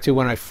go back to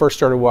when I first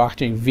started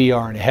watching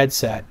VR in a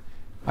headset,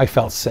 I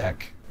felt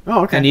sick.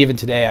 Oh, okay. And even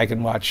today, I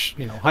can watch,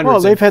 hundreds. Well,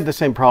 they've had the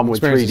same problem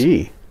with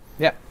 3D.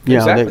 Yeah,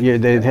 exactly.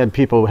 They've had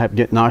people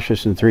get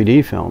nauseous in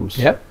 3D films.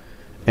 Yep.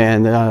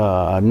 And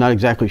I'm not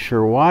exactly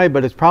sure why,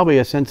 but it's probably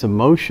a sense of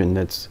motion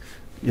that's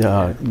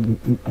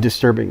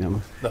disturbing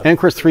them. And of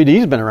course,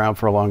 3D's been around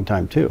for a long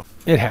time too.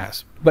 It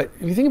has. But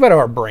if you think about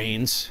our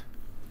brains,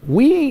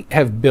 we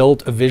have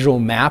built a visual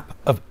map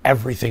of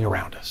everything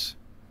around us,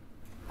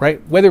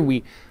 right? Whether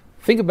we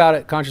think about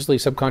it consciously,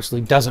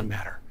 subconsciously, doesn't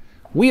matter.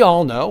 We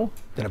all know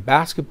that a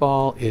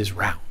basketball is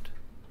round,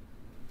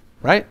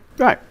 right?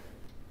 Right.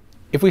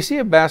 If we see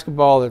a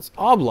basketball that's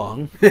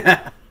oblong, in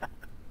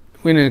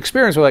an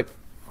experience, we're like,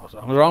 what's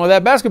wrong with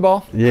that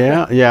basketball?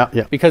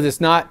 Yeah. Because it's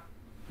not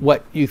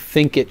what you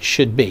think it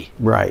should be.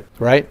 Right.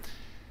 Right?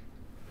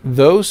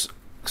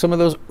 Some of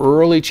those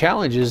early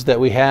challenges that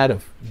we had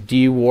of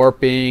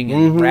de-warping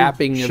and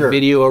wrapping a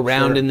video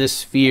around in this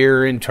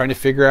sphere and trying to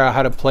figure out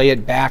how to play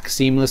it back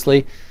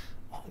seamlessly,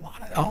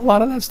 a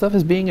lot of that stuff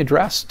is being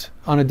addressed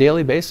on a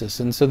daily basis.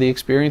 And so the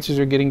experiences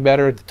are getting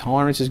better, the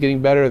tolerance is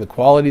getting better, the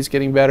quality is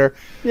getting better.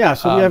 Yeah,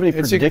 so do you have any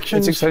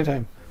predictions? It's exciting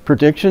time.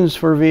 Predictions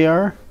for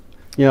VR?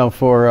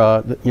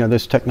 For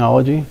this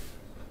technology?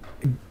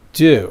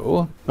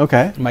 Do.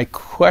 Okay. My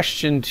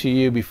question to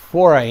you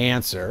before I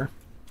answer,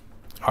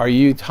 are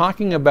you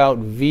talking about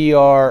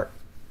VR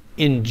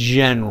in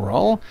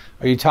general?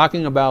 Are you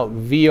talking about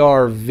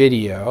VR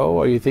video?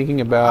 Are you thinking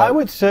about... I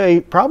would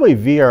say probably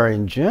VR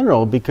in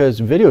general, because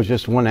video is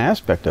just one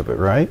aspect of it,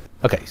 right?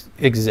 Okay,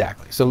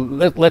 exactly. So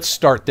let's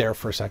start there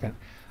for a second.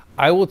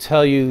 I will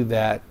tell you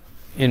that,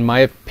 in my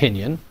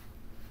opinion,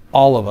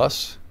 all of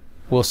us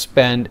will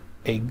spend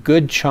a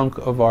good chunk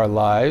of our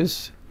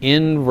lives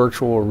in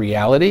virtual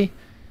reality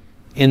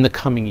in the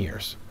coming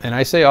years. And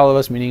I say all of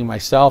us, meaning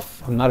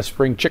myself. I'm not a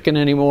spring chicken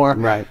anymore.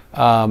 Right.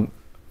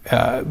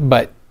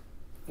 But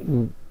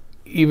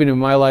even in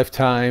my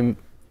lifetime,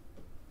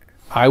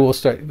 I will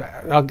start,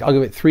 I'll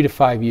give it 3 to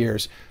 5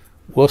 years,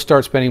 we'll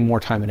start spending more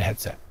time in a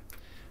headset.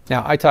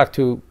 Now, I talk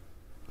to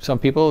some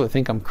people that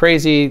think I'm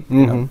crazy.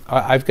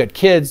 I've got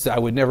kids, I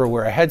would never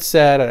wear a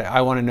headset,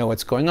 I want to know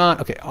what's going on.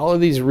 Okay, all of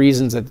these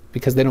reasons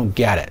because they don't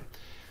get it.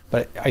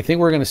 But I think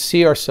we're going to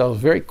see ourselves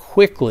very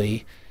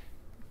quickly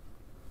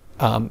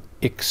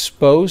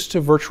exposed to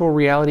virtual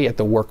reality at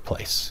the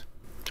workplace.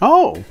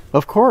 Oh,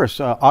 of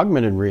course,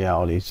 augmented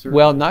reality.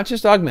 Well, not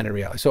just augmented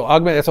reality. So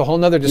that's a whole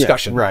nother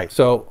discussion. Yeah, right.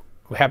 So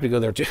we're happy to go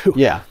there too.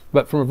 Yeah.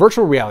 But from a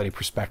virtual reality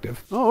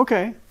perspective. Oh,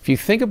 okay. If you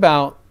think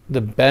about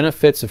the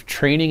benefits of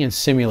training and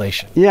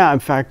simulation. Yeah, in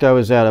fact, I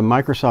was at a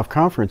Microsoft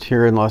conference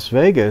here in Las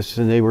Vegas,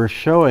 and they were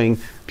showing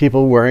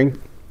people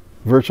wearing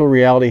virtual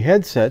reality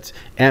headsets.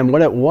 And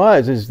what it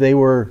was is they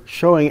were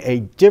showing a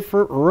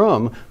different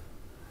room,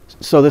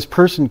 so this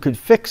person could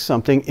fix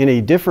something in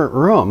a different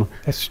room.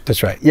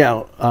 That's right.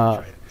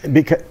 Yeah,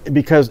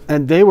 because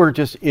they were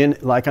just in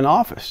like an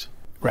office.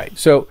 Right.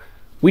 So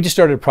we just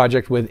started a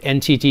project with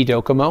NTT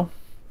Docomo,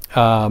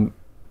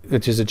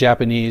 which is a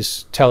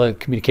Japanese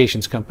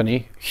telecommunications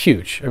company.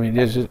 Huge. I mean,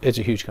 it's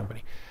a huge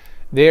company.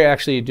 They're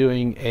actually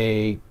doing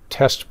a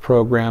test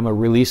program, a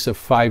release of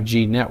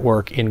 5G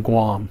network in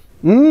Guam.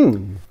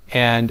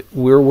 And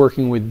we're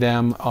working with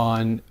them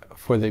on,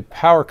 for the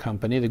power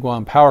company, the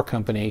Guam Power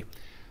Company,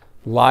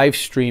 live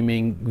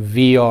streaming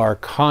VR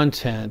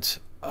content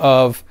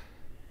of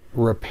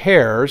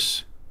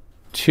repairs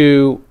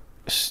to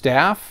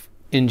staff,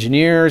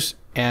 engineers,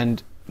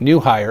 and new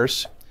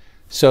hires,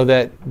 so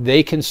that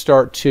they can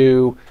start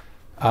to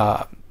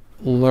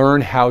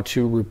learn how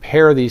to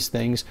repair these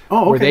things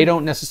where they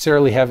don't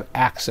necessarily have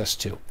access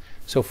to.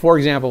 So for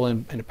example,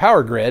 in a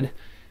power grid,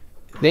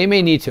 they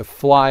may need to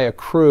fly a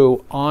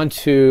crew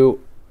onto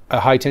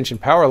a high tension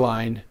power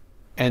line,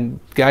 and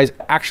guys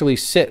actually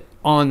sit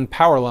on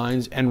power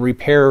lines and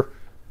repair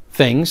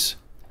things.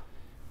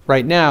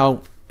 Right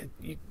now,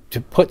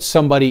 to put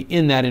somebody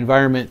in that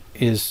environment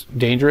is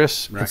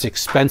dangerous. Right. It's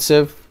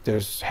expensive.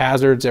 There's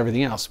hazards,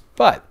 everything else.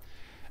 But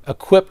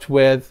equipped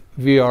with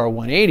VR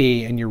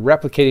 180 and you're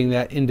replicating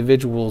that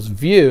individual's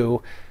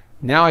view,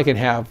 now I can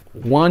have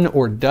one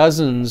or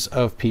dozens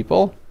of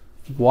people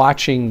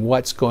watching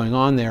what's going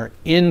on there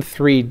in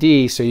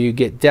 3D, so you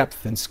get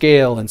depth and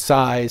scale and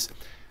size,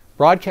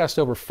 broadcast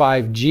over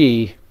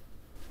 5G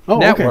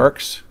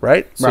networks,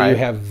 right? So you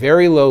have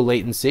very low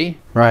latency,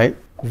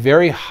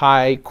 very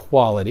high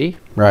quality,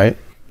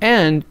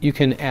 and you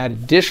can add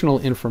additional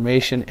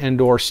information and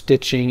or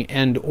stitching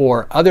and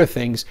or other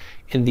things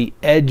in the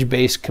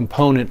edge-based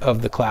component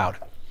of the cloud.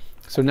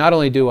 So not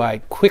only do I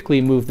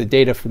quickly move the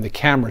data from the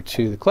camera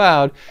to the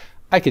cloud,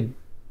 I could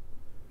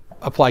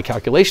apply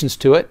calculations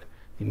to it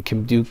and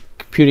can do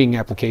computing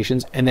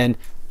applications and then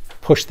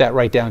push that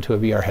right down to a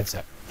VR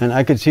headset. And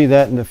I could see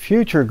that in the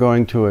future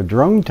going to a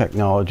drone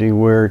technology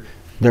where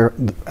they're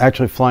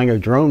actually flying a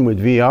drone with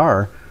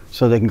VR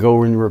so they can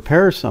go and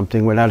repair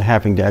something without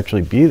having to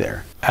actually be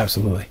there.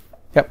 Absolutely.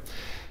 Yep.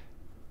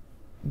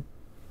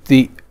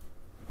 The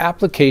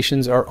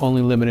applications are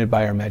only limited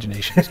by our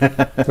imaginations,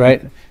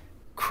 right?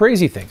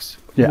 Crazy things.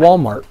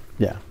 Walmart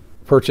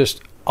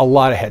purchased a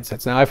lot of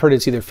headsets. Now I've heard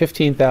it's either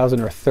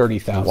 15,000 or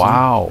 30,000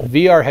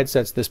 VR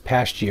headsets this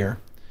past year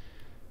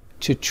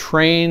to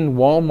train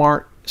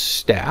Walmart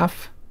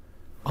staff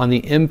on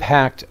the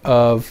impact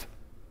of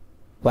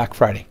Black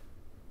Friday.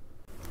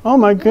 Oh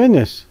my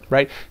goodness.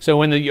 Right? So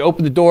when you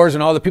open the doors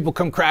and all the people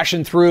come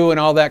crashing through and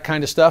all that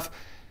kind of stuff,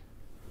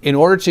 in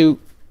order to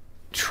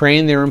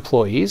train their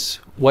employees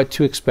what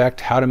to expect,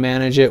 how to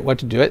manage it, what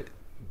to do it,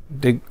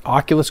 the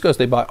Oculus Go's,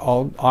 they bought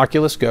all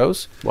Oculus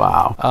Go's.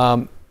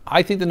 Wow.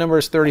 I think the number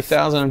is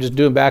 30,000. I'm just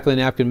doing back of the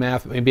napkin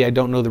math. Maybe I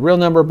don't know the real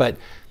number, but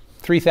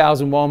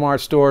 3,000 Walmart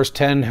stores,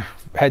 10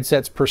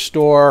 headsets per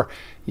store.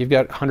 You've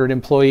got 100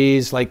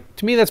 employees. Like,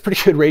 to me, that's a pretty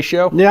good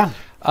ratio. Yeah.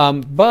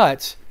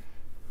 But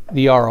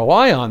the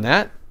ROI on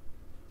that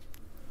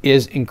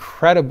is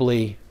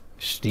incredibly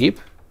steep,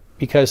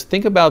 because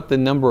think about the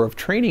number of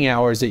training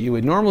hours that you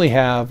would normally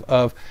have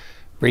of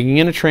bringing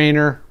in a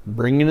trainer,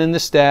 bringing in the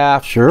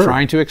staff,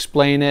 trying to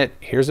explain it.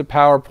 Here's a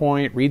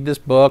PowerPoint, read this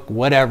book,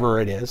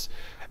 whatever it is.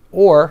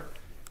 Or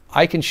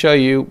I can show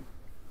you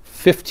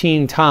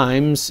 15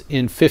 times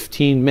in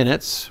 15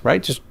 minutes,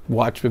 right? Just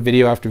watch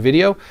video after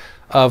video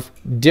of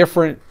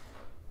different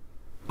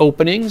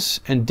openings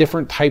and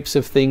different types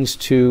of things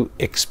to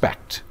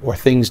expect or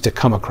things to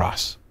come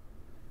across.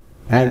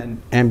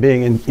 And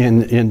being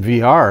in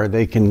VR,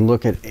 they can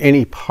look at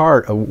any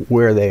part of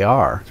where they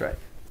are. That's right.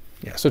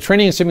 Yeah, so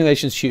training and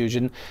simulation is huge.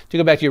 And to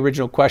go back to your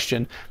original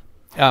question,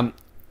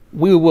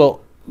 we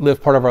will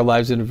live part of our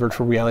lives in a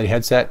virtual reality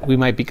headset. We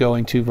might be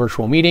going to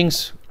virtual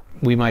meetings.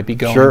 We might be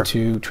going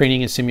to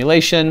training and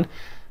simulation.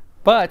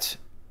 But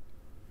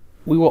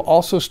we will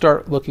also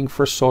start looking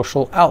for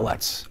social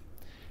outlets.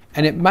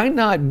 And it might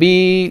not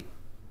be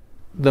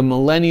the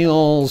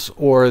millennials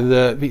or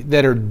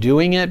that are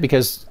doing it,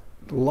 because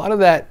a lot of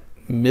that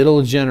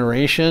middle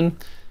generation,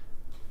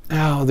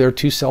 oh, they're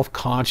too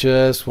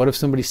self-conscious. What if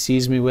somebody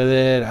sees me with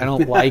it? I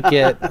don't like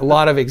it. A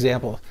lot of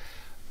examples.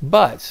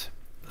 But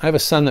I have a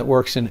son that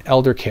works in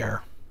elder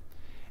care.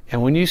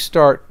 And when you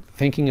start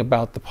thinking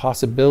about the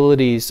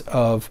possibilities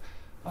of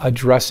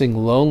addressing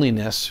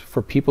loneliness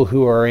for people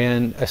who are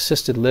in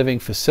assisted living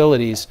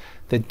facilities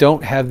that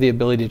don't have the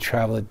ability to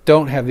travel, that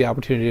don't have the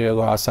opportunity to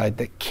go outside,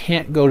 that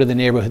can't go to the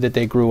neighborhood that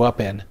they grew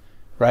up in,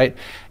 right?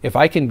 If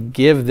I can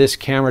give this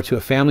camera to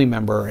a family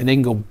member and they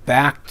can go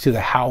back to the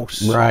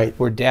house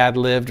where dad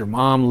lived or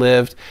mom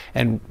lived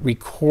and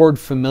record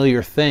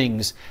familiar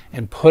things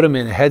and put them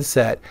in a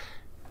headset,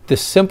 the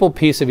simple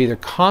piece of either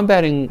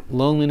combating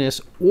loneliness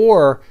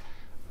or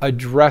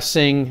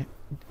addressing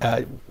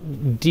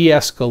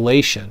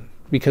de-escalation,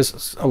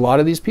 because a lot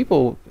of these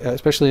people,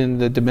 especially in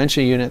the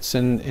dementia units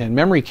and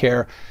memory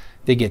care,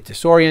 they get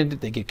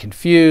disoriented, they get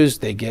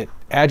confused, they get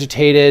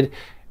agitated.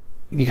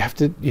 You have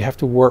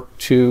to work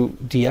to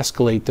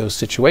de-escalate those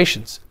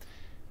situations.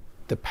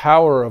 the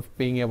power of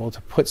being able to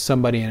put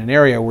somebody in an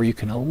area where you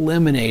can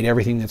eliminate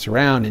everything that's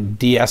around and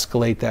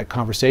de-escalate that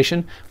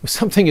conversation with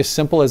something as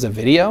simple as a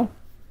video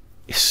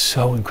is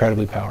so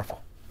incredibly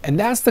powerful. And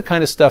that's the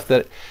kind of stuff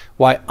that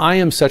why I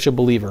am such a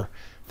believer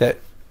that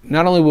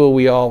not only will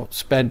we all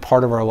spend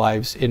part of our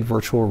lives in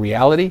virtual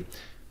reality,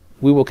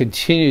 we will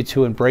continue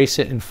to embrace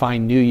it and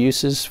find new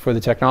uses for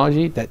the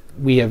technology that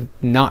we have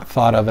not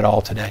thought of at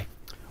all today.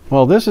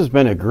 Well, this has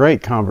been a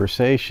great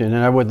conversation,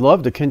 and I would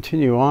love to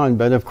continue on,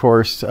 but of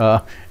course,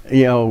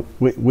 you know,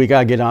 we got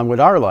to get on with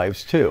our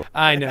lives too.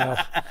 I know.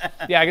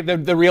 Yeah,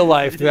 the real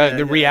life,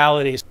 the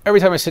realities.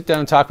 Every time I sit down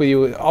and talk with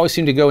you, it always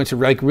seem to go into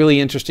like really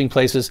interesting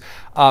places,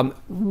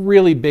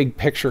 really big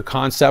picture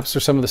concepts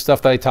or some of the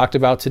stuff that I talked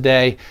about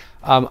today.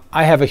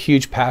 I have a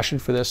huge passion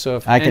for this, so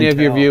if any of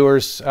your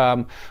viewers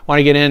want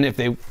to get in, if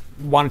they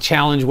want to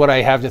challenge what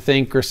I have to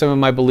think or some of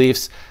my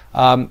beliefs,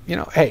 you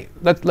know, hey,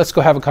 let's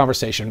go have a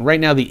conversation. Right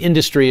now, the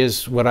industry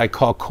is what I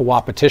call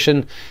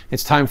co-opetition.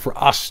 It's time for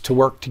us to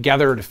work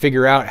together to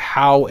figure out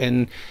how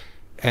and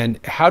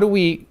how do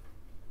we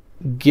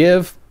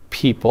give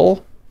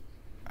people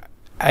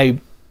a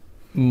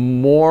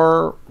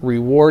more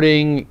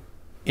rewarding,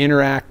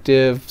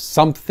 interactive,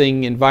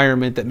 something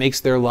environment that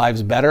makes their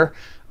lives better.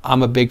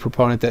 I'm a big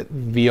proponent that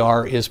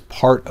VR is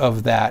part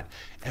of that.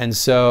 And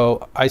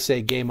so I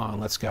say, game on,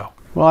 let's go.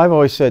 Well, I've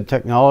always said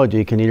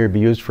technology can either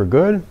be used for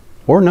good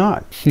or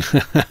not.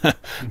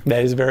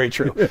 That is very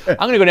true. I'm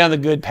going to go down the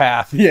good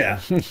path. Yeah.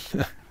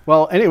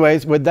 Well,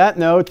 anyways, with that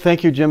note,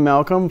 thank you, Jim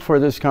Malcolm, for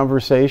this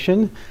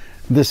conversation.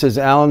 This is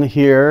Alan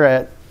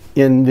here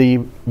in the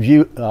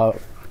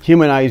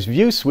HumanEyes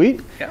View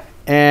Suite. Yeah.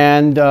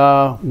 And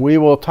we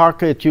will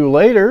talk at you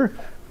later.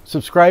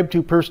 Subscribe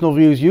to Personal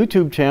Views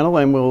YouTube channel,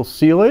 and we'll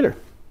see you later.